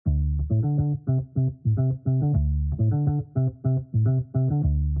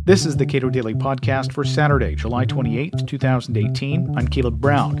This is the Cato Daily Podcast for Saturday, July 28, 2018. I'm Caleb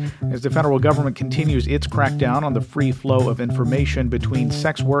Brown. As the federal government continues its crackdown on the free flow of information between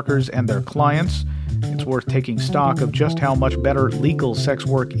sex workers and their clients, it's worth taking stock of just how much better legal sex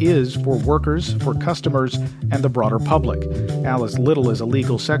work is for workers, for customers, and the broader public. Alice Little is a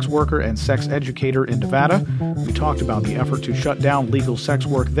legal sex worker and sex educator in Nevada. We talked about the effort to shut down legal sex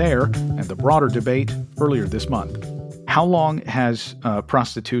work there and the broader debate earlier this month. How long has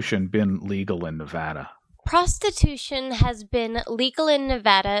prostitution been legal in Nevada? Prostitution has been legal in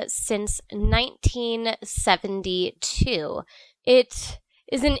Nevada since 1972. It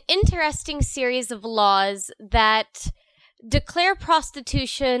is an interesting series of laws that declare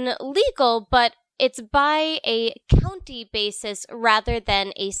prostitution legal, but it's by a county basis rather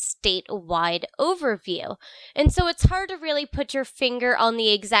than a statewide overview. And so it's hard to really put your finger on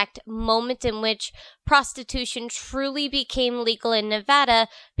the exact moment in which prostitution truly became legal in Nevada,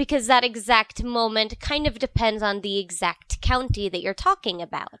 because that exact moment kind of depends on the exact county that you're talking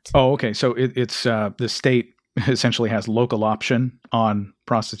about. Oh, okay. So it's the state essentially has local option on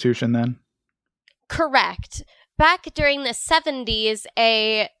prostitution then? Correct. Back during the 70s,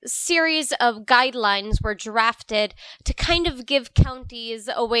 a series of guidelines were drafted to kind of give counties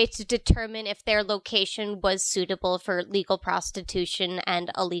a way to determine if their location was suitable for legal prostitution and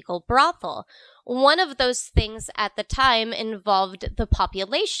a legal brothel. One of those things at the time involved the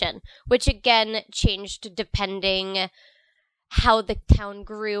population, which again changed depending how the town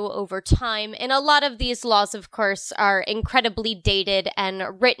grew over time. And a lot of these laws, of course, are incredibly dated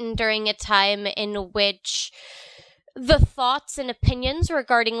and written during a time in which the thoughts and opinions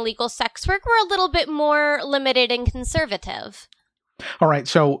regarding legal sex work were a little bit more limited and conservative. All right.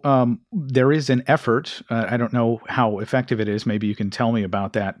 So there is an effort, I don't know how effective it is, maybe you can tell me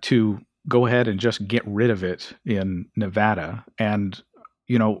about that, to go ahead and just get rid of it in Nevada. And,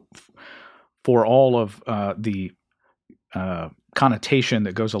 you know, for all of the connotation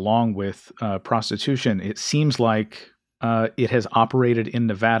that goes along with prostitution, it seems like it has operated in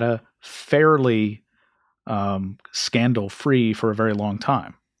Nevada fairly scandal-free for a very long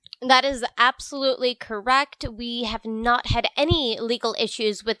time. That is absolutely correct. We have not had any legal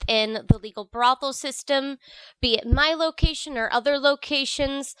issues within the legal brothel system, be it my location or other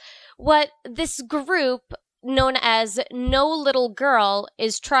locations. What this group, known as No Little Girl,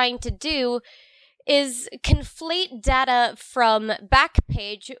 is trying to do is conflate data from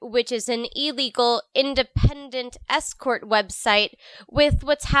Backpage, which is an illegal independent escort website, with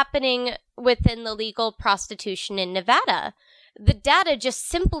what's happening within the legal prostitution in Nevada. The data just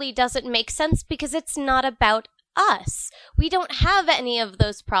simply doesn't make sense because it's not about us. We don't have any of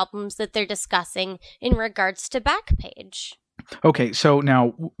those problems that they're discussing in regards to Backpage. Okay, so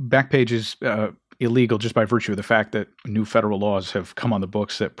now Backpage is illegal just by virtue of the fact that new federal laws have come on the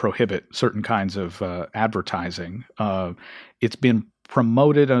books that prohibit certain kinds of advertising. It's been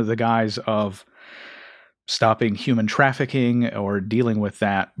promoted under the guise of stopping human trafficking or dealing with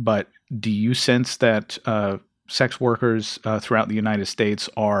that. But do you sense that sex workers throughout the United States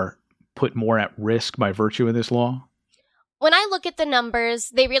are put more at risk by virtue of this law? When I look at the numbers,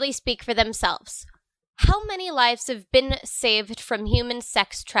 they really speak for themselves. How many lives have been saved from human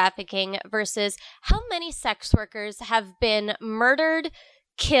sex trafficking versus how many sex workers have been murdered,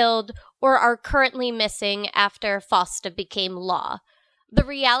 killed, or are currently missing after FOSTA became law? The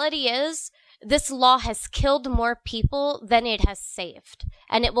reality is, this law has killed more people than it has saved,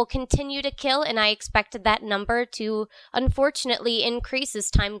 and it will continue to kill, and I expect that number to unfortunately increase as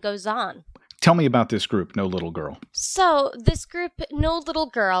time goes on. Tell me about this group, No Little Girl. So this group, No Little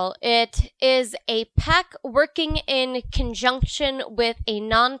Girl, it is a PAC working in conjunction with a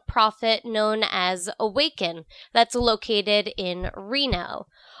nonprofit known as Awaken that's located in Reno.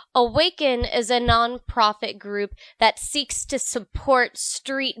 Awaken is a nonprofit group that seeks to support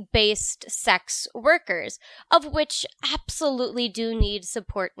street-based sex workers, of which absolutely do need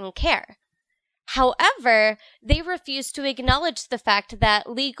support and care. However, they refuse to acknowledge the fact that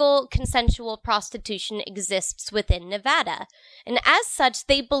legal consensual prostitution exists within Nevada. And as such,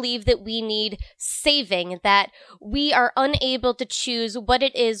 they believe that we need saving, that we are unable to choose what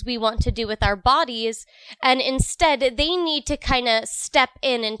it is we want to do with our bodies, and instead they need to kind of step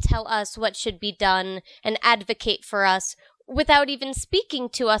in and tell us what should be done and advocate for us without even speaking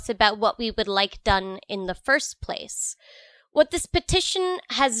to us about what we would like done in the first place. What this petition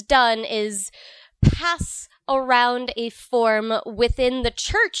has done is pass around a form within the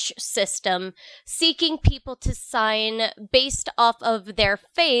church system seeking people to sign based off of their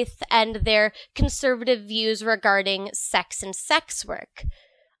faith and their conservative views regarding sex and sex work.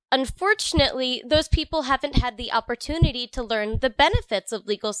 Unfortunately, those people haven't had the opportunity to learn the benefits of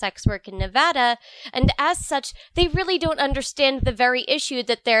legal sex work in Nevada, and as such, they really don't understand the very issue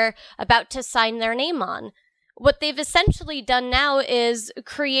that they're about to sign their name on. What they've essentially done now is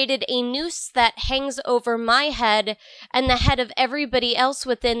created a noose that hangs over my head and the head of everybody else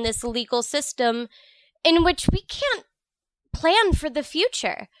within this legal system, in which we can't plan for the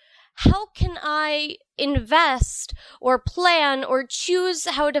future. How can I invest or plan or choose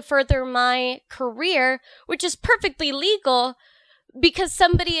how to further my career, which is perfectly legal, because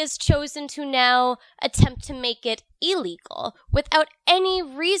somebody has chosen to now attempt to make it illegal without any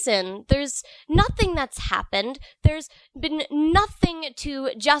reason? There's nothing that's happened. There's been nothing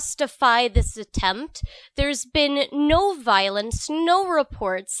to justify this attempt. There's been no violence, no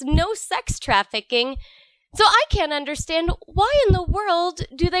reports, no sex trafficking. So I can't understand why in the world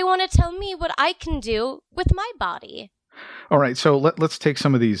do they want to tell me what I can do with my body? All right, so let's take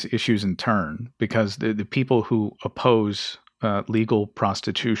some of these issues in turn, because the people who oppose legal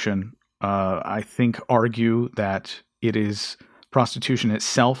prostitution, I think, argue that it is prostitution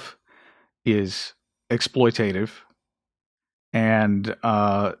itself is exploitative, and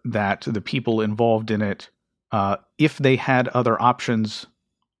that the people involved in it, if they had other options,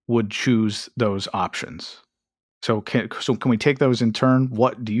 would choose those options. So can we take those in turn?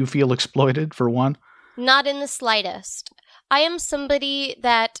 What do you feel exploited, for one? Not in the slightest. I am somebody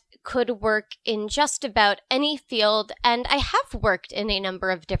that could work in just about any field, and I have worked in a number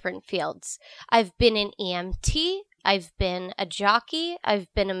of different fields. I've been an EMT, I've been a jockey,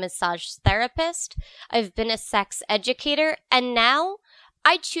 I've been a massage therapist, I've been a sex educator, and now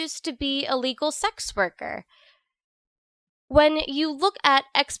I choose to be a legal sex worker. When you look at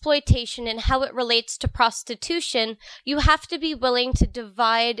exploitation and how it relates to prostitution, you have to be willing to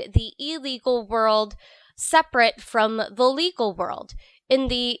divide the illegal world separate from the legal world. In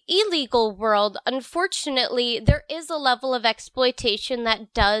the illegal world, unfortunately, there is a level of exploitation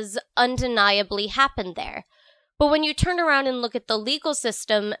that does undeniably happen there. But when you turn around and look at the legal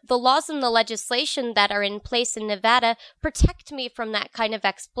system, the laws and the legislation that are in place in Nevada protect me from that kind of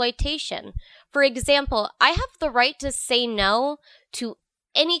exploitation. For example, I have the right to say no to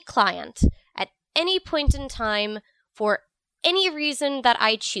any client at any point in time for any reason that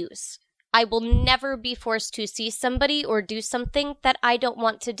I choose. I will never be forced to see somebody or do something that I don't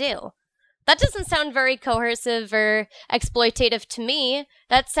want to do. That doesn't sound very coercive or exploitative to me.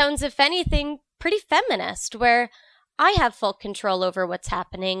 That sounds, if anything, pretty feminist, where I have full control over what's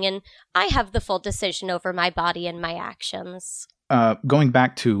happening and I have the full decision over my body and my actions. Going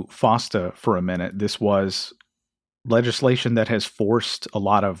back to FOSTA for a minute, this was legislation that has forced a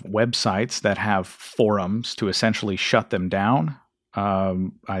lot of websites that have forums to essentially shut them down.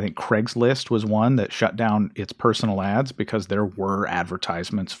 I think Craigslist was one that shut down its personal ads because there were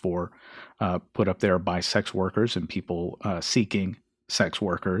advertisements for put up there by sex workers and people seeking sex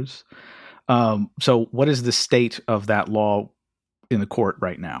workers. So what is the state of that law in the court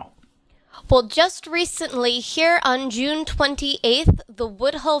right now? Well, just recently, here on June 28th, the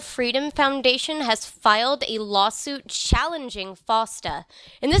Woodhull Freedom Foundation has filed a lawsuit challenging FOSTA.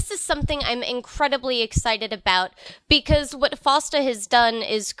 And this is something I'm incredibly excited about, because what FOSTA has done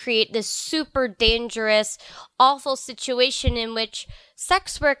is create this super dangerous, awful situation in which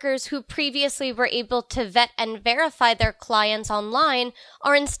sex workers who previously were able to vet and verify their clients online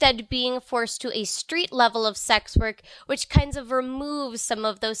are instead being forced to a street level of sex work, which kinds of removes some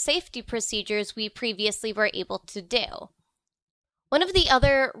of those safety procedures we previously were able to do. One of the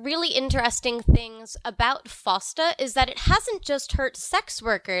other really interesting things about FOSTA is that it hasn't just hurt sex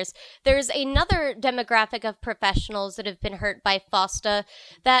workers. There's another demographic of professionals that have been hurt by FOSTA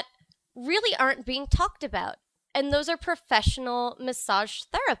that really aren't being talked about. And those are professional massage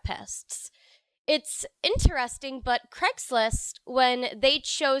therapists. It's interesting, but Craigslist, when they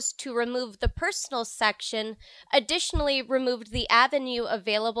chose to remove the personal section, additionally removed the avenue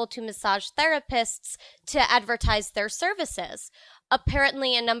available to massage therapists to advertise their services.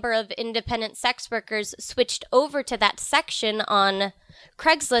 Apparently, a number of independent sex workers switched over to that section on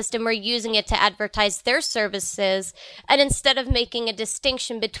Craigslist and were using it to advertise their services. And instead of making a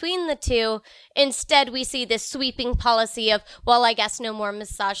distinction between the two, instead we see this sweeping policy of, well, I guess no more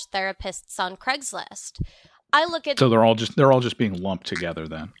massage therapists on Craigslist. I look at So they're all just being lumped together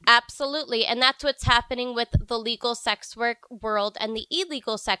then. Absolutely. And that's what's happening with the legal sex work world and the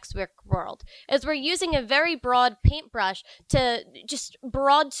illegal sex work world, is we're using a very broad paintbrush to just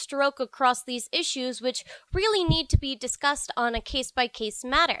broad stroke across these issues, which really need to be discussed on a case-by-case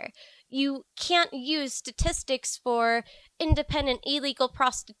matter. you can't use statistics for independent illegal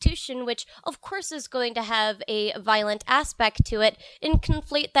prostitution, which of course is going to have a violent aspect to it, and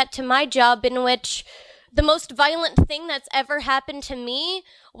conflate that to my job, in which the most violent thing that's ever happened to me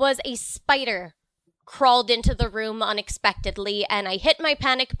was a spider crawled into the room unexpectedly, and I hit my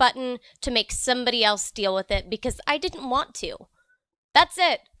panic button to make somebody else deal with it because I didn't want to. That's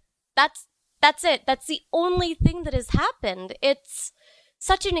it. That's it. That's the only thing that has happened. It's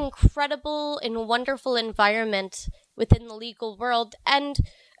such an incredible and wonderful environment within the legal world, and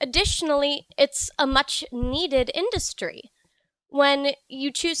additionally, it's a much needed industry. When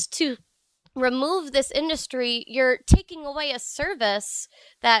you choose to remove this industry, you're taking away a service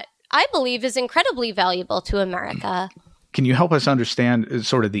that I believe is incredibly valuable to America. Can you help us understand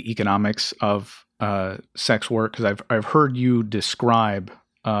sort of the economics of sex work? Because I've heard you describe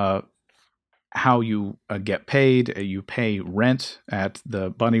how you get paid. You pay rent at the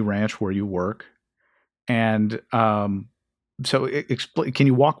Bunny Ranch where you work, and so can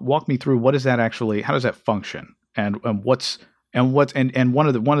you walk me through what is that actually? How does that function? And one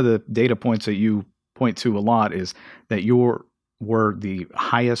of the data points that you point to a lot is that you were the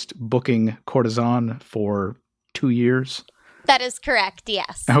highest booking courtesan for 2 years. That is correct,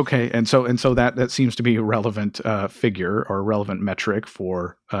 yes. Okay, and so that seems to be a relevant figure or a relevant metric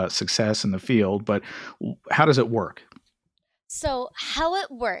for success in the field. But how does it work? So how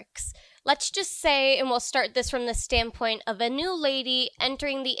it works, let's just say, and we'll start this from the standpoint of a new lady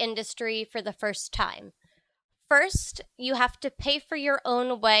entering the industry for the first time. First, you have to pay for your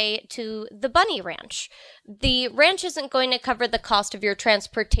own way to the Bunny Ranch. The ranch isn't going to cover the cost of your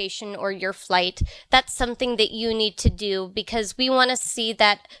transportation or your flight. That's something that you need to do because we want to see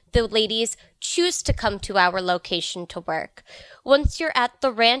that the ladies choose to come to our location to work. Once you're at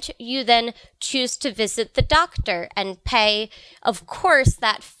the ranch, you then choose to visit the doctor and pay, of course,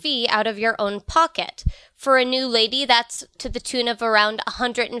 that fee out of your own pocket. For a new lady, that's to the tune of around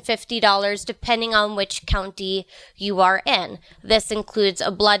 $150, depending on which county you are in. This includes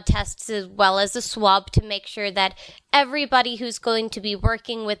a blood test as well as a swab to make sure that everybody who's going to be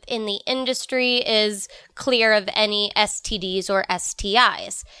working within the industry is clear of any STDs or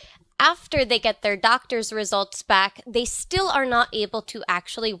STIs. After they get their doctor's results back, they still are not able to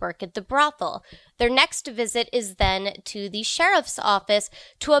actually work at the brothel. Their next visit is then to the sheriff's office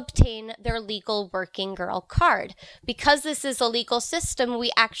to obtain their legal working girl card. Because this is a legal system,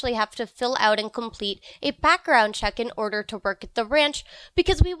 we actually have to fill out and complete a background check in order to work at the ranch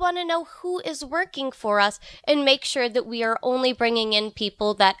because we want to know who is working for us and make sure that we are only bringing in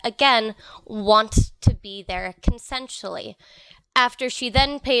people that, again, want to be there consensually. After she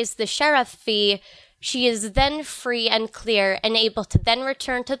then pays the sheriff fee, she is then free and clear and able to then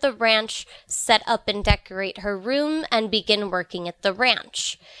return to the ranch, set up and decorate her room, and begin working at the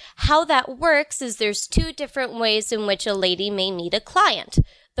ranch. How that works is there's 2 different ways in which a lady may meet a client.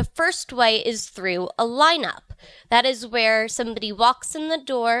 The first way is through a lineup. That is where somebody walks in the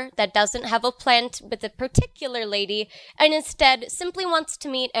door that doesn't have a plan with a particular lady and instead simply wants to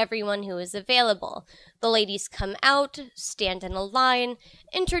meet everyone who is available. The ladies come out, stand in a line,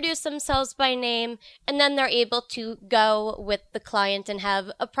 introduce themselves by name, and then they're able to go with the client and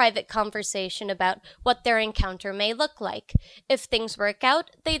have a private conversation about what their encounter may look like. If things work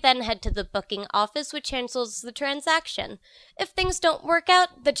out, they then head to the booking office, which handles the transaction. If things don't work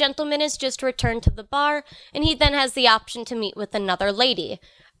out, the gentleman is just returned to the bar, and he then has the option to meet with another lady.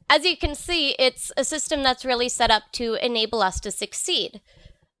 As you can see, it's a system that's really set up to enable us to succeed.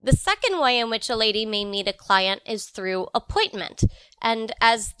 The second way in which a lady may meet a client is through appointment. And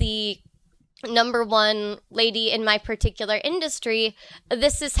as the number one lady in my particular industry,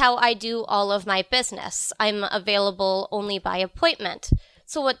 this is how I do all of my business. I'm available only by appointment.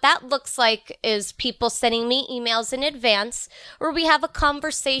 So what that looks like is people sending me emails in advance where we have a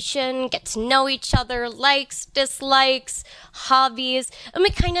conversation, get to know each other, likes, dislikes, hobbies, and we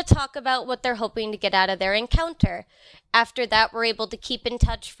kind of talk about what they're hoping to get out of their encounter. After that, we're able to keep in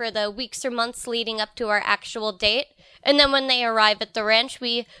touch for the weeks or months leading up to our actual date. And then when they arrive at the ranch,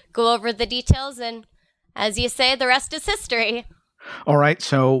 we go over the details and, as you say, the rest is history. All right.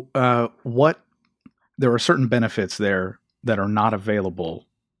 So there are certain benefits there that are not available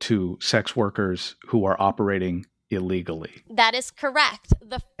to sex workers who are operating illegally. That is correct.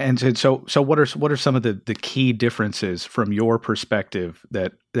 And so what are some of the key differences from your perspective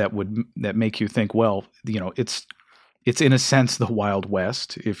that make you think, well, you know, it's in a sense the Wild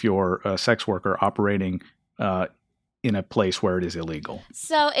West if you're a sex worker operating in a place where it is illegal?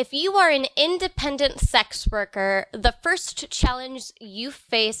 So if you are an independent sex worker, the first challenge you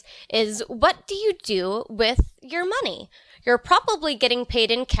face is, what do you do with your money? You're probably getting paid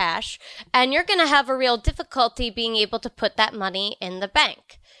in cash, and you're going to have a real difficulty being able to put that money in the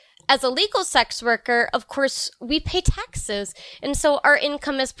bank. As a legal sex worker, of course, we pay taxes, and so our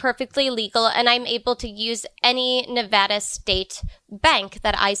income is perfectly legal, and I'm able to use any Nevada state bank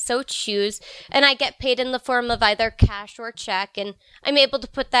that I so choose, and I get paid in the form of either cash or check, and I'm able to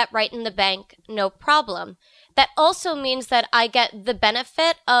put that right in the bank, no problem. That also means that I get the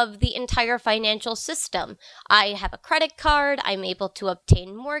benefit of the entire financial system. I have a credit card, I'm able to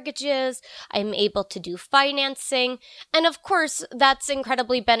obtain mortgages, I'm able to do financing, and of course, that's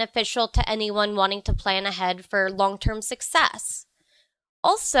incredibly beneficial to anyone wanting to plan ahead for long-term success.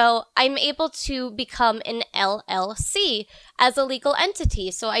 Also, I'm able to become an LLC as a legal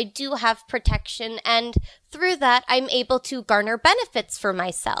entity, so I do have protection, and through that, I'm able to garner benefits for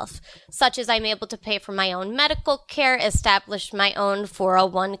myself, such as I'm able to pay for my own medical care, establish my own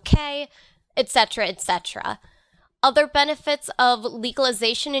 401k, etc., etc. Other benefits of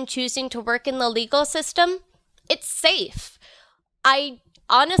legalization and choosing to work in the legal system? It's safe. I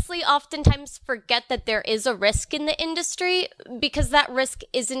honestly oftentimes forget that there is a risk in the industry because that risk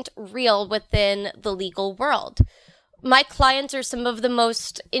isn't real within the legal world. My clients are some of the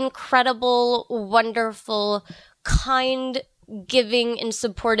most incredible, wonderful, kind, giving, and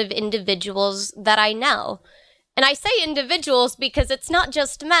supportive individuals that I know. And I say individuals because it's not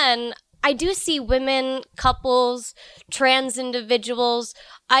just men. I do see women, couples, trans individuals.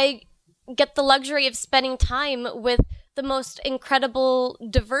 I get the luxury of spending time with the most incredible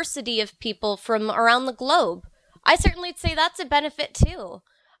diversity of people from around the globe. I certainly say that's a benefit too.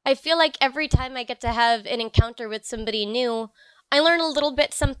 I feel like every time I get to have an encounter with somebody new, I learn a little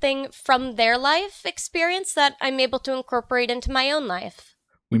bit something from their life experience that I'm able to incorporate into my own life.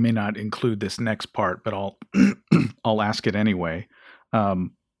 We may not include this next part, but I'll I'll ask it anyway.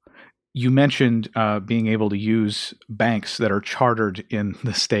 You mentioned being able to use banks that are chartered in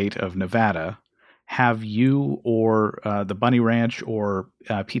the state of Nevada. Have you or the Bunny Ranch or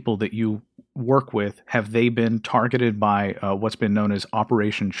people that you work with, have they been targeted by what's been known as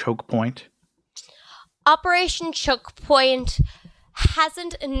Operation Choke Point? Operation Choke Point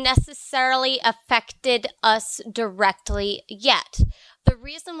hasn't necessarily affected us directly yet. The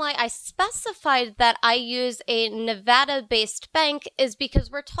reason why I specified that I use a Nevada-based bank is because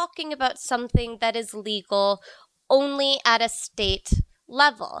we're talking about something that is legal only at a state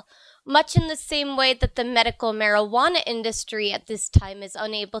level. Much in the same way that the medical marijuana industry at this time is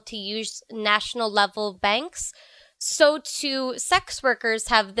unable to use national level banks, so too sex workers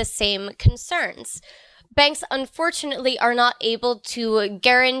have the same concerns. Banks, unfortunately, are not able to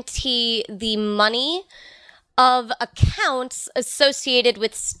guarantee the money of accounts associated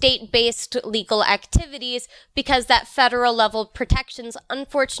with state-based legal activities because that federal level protections,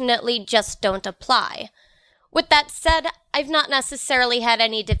 unfortunately, just don't apply. With that said, I've not necessarily had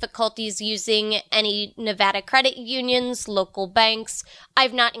any difficulties using any Nevada credit unions, local banks.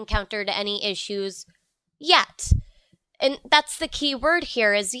 I've not encountered any issues yet. And that's the key word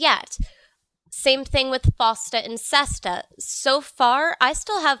here, is yet. Same thing with FOSTA and SESTA. So far, I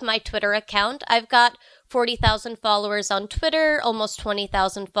still have my Twitter account. I've got 40,000 followers on Twitter, almost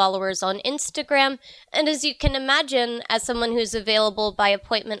 20,000 followers on Instagram, and as you can imagine, as someone who's available by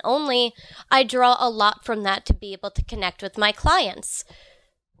appointment only, I draw a lot from that to be able to connect with my clients.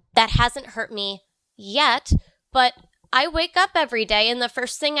 That hasn't hurt me yet, but I wake up every day and the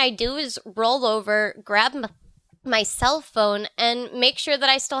first thing I do is roll over, grab my cell phone, and make sure that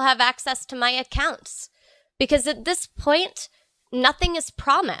I still have access to my accounts. Because at this point, nothing is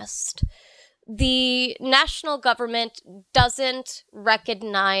promised. The national government doesn't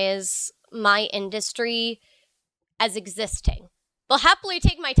recognize my industry as existing. They'll happily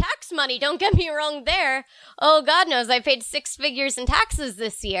take my tax money, don't get me wrong there. Oh, God knows I paid 6 figures in taxes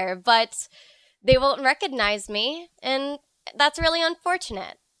this year, but they won't recognize me, and that's really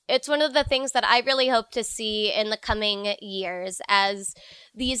unfortunate. It's one of the things that I really hope to see in the coming years as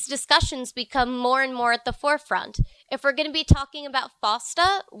these discussions become more and more at the forefront. If we're going to be talking about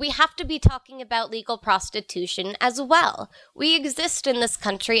FOSTA, we have to be talking about legal prostitution as well. We exist in this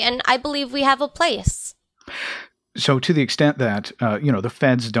country, and I believe we have a place. So to the extent that, the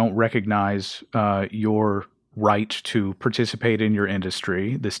feds don't recognize your right to participate in your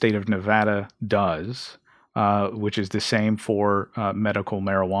industry, the state of Nevada does. Which is the same for medical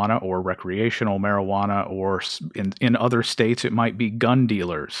marijuana or recreational marijuana, or in other states it might be gun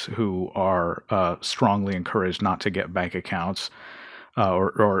dealers who are strongly encouraged not to get bank accounts,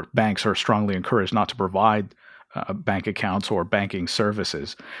 or banks are strongly encouraged not to provide bank accounts or banking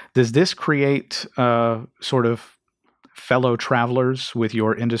services. Does this create sort of fellow travelers with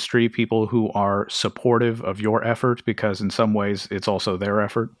your industry, people who are supportive of your effort because in some ways it's also their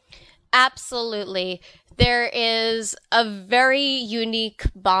effort? Absolutely. There is a very unique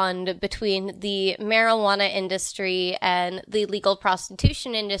bond between the marijuana industry and the legal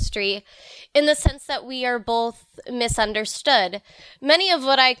prostitution industry in the sense that we are both misunderstood. Many of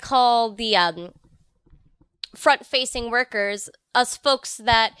what I call the front-facing workers, us folks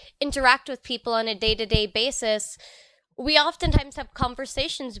that interact with people on a day-to-day basis, we oftentimes have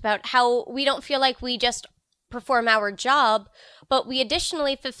conversations about how we don't feel like we just perform our job, but we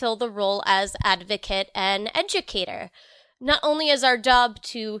additionally fulfill the role as advocate and educator. Not only is our job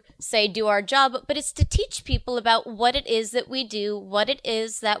to, say, do our job, but it's to teach people about what it is that we do, what it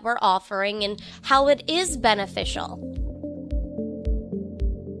is that we're offering, and how it is beneficial.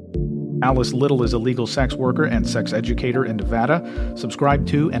 Alice Little is a legal sex worker and sex educator in Nevada. Subscribe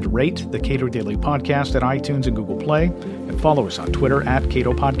to and rate the Cato Daily Podcast at iTunes and Google Play, and follow us on Twitter at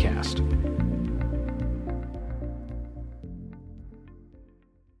Cato Podcast.